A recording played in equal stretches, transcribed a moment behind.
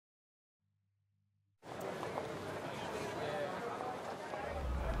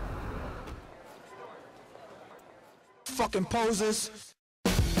fucking posers.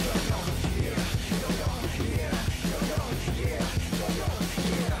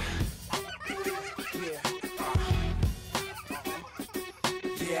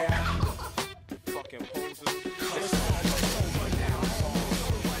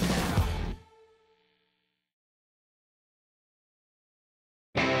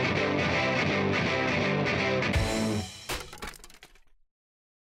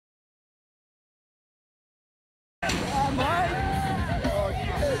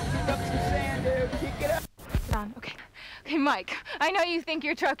 Hey, Mike, I know you think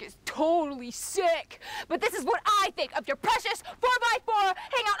your truck is totally sick, but this is what I think of your precious 4x4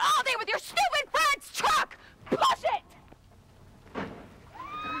 hang out all day with your stupid friend's truck! Push it!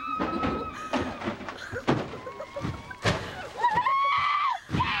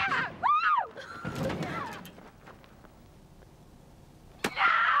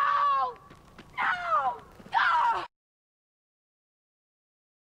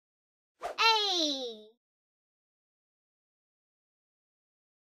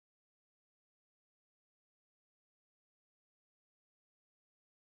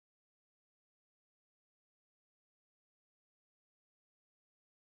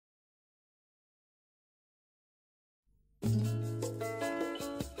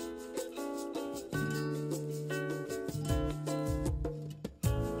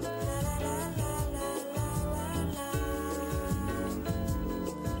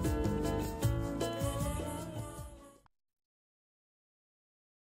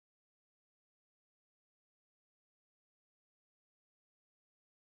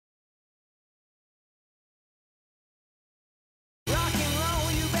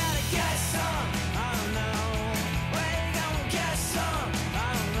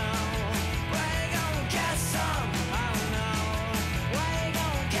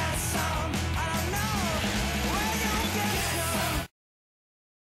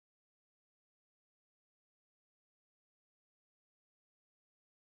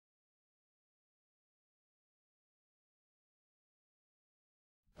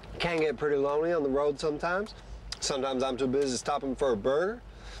 Can get pretty lonely on the road sometimes. Sometimes I'm too busy stopping for a burger,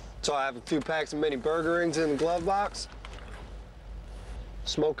 so I have a few packs of mini burger rings in the glove box.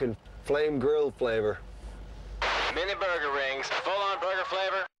 Smoking flame grill flavor. Mini burger rings, full-on burger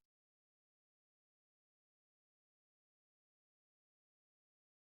flavor.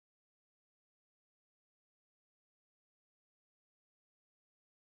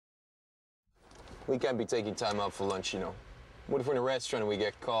 We can't be taking time out for lunch, you know. What if we're in a restaurant and we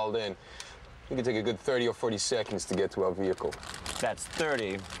get called in? We can take a good 30 or 40 seconds to get to our vehicle. That's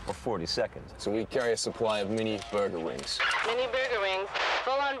 30 or 40 seconds. So we carry a supply of mini burger rings. Mini burger rings,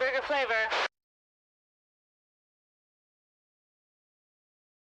 full-on burger flavor.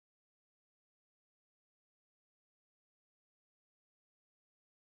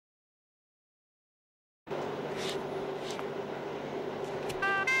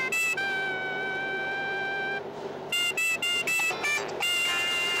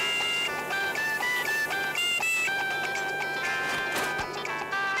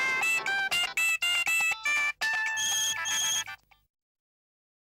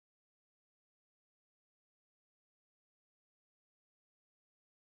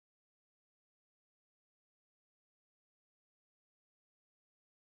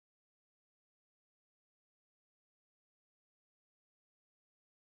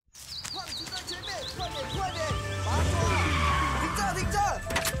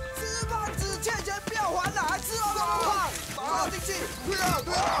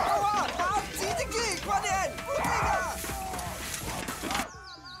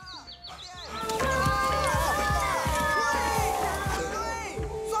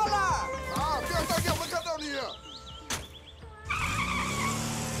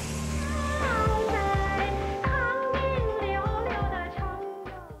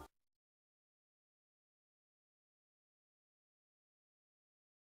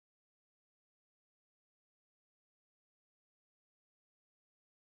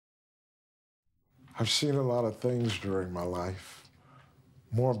 I've seen a lot of things during my life,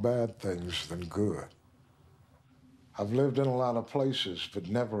 more bad things than good. I've lived in a lot of places, but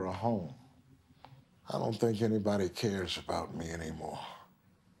never a home. I don't think anybody cares about me anymore.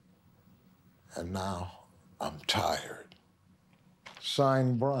 And now I'm tired.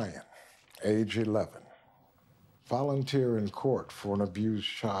 Signed, Brian, age 11. Volunteer in court for an abused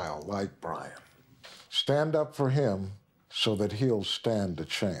child like Brian. Stand up for him so that he'll stand a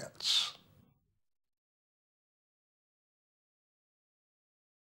chance.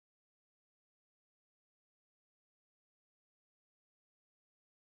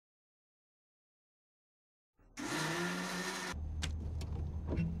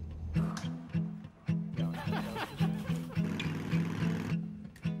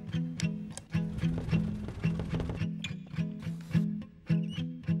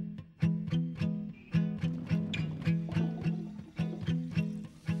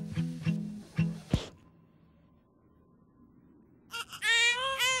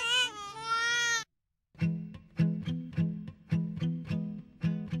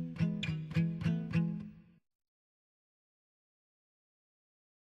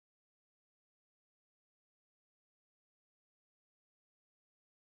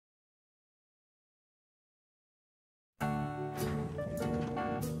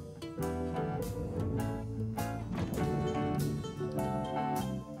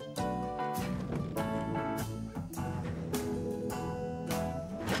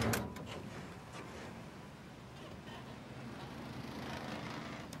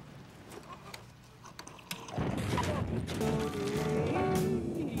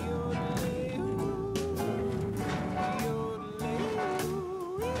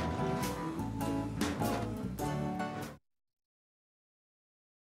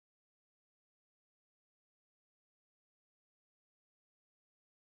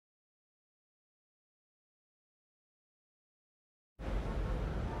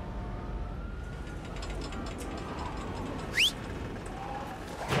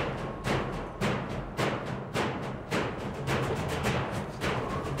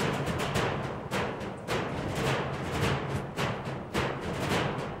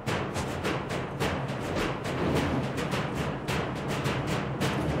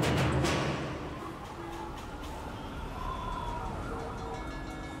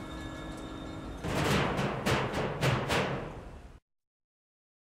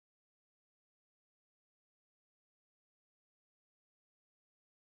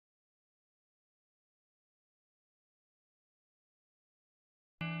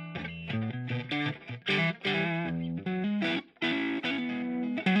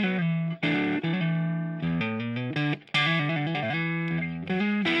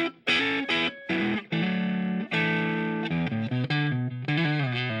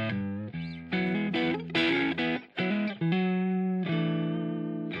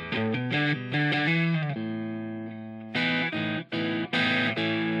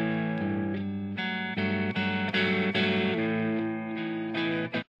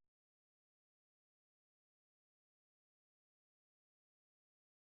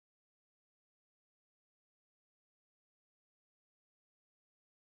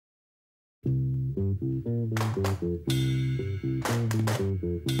 In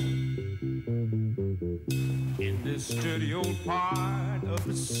this dirty old part of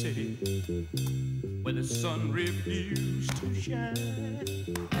the city where the sun refused to shine,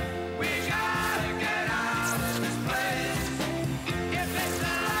 we gotta get out of this place if it's the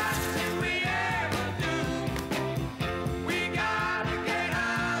last thing we ever do. We gotta get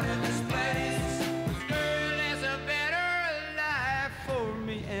out of this place, 'cause girl, there's a better life for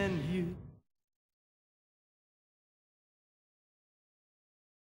me and you.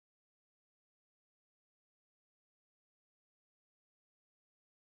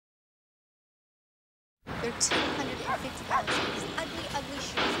 They're $250. These ugly, ugly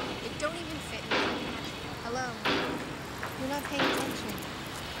shoes. They don't even fit me. Hello? You're not paying attention.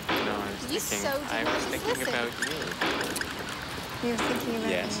 No, I was thinking about you. You were thinking about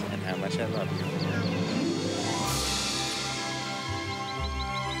Yes, me. and how much I love you.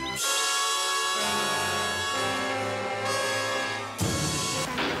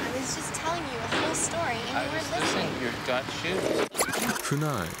 I was just telling you a whole story and I you was weren't listening. listening. You've got shoes.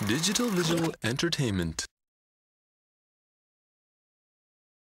 Funai Digital Visual Entertainment.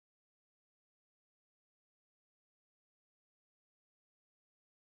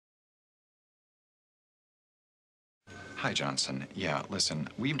 Hi, Johnson. Yeah, listen,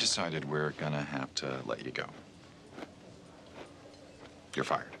 we've decided we're gonna have to let you go. You're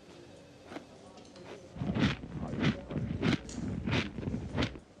fired.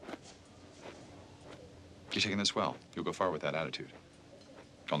 You're taking this well. You'll go far with that attitude.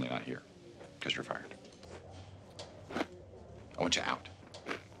 Only not here, because you're fired. I want you out.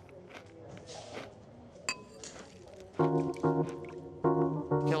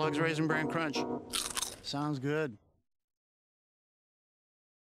 Kellogg's Raisin Bran Crunch. Sounds good.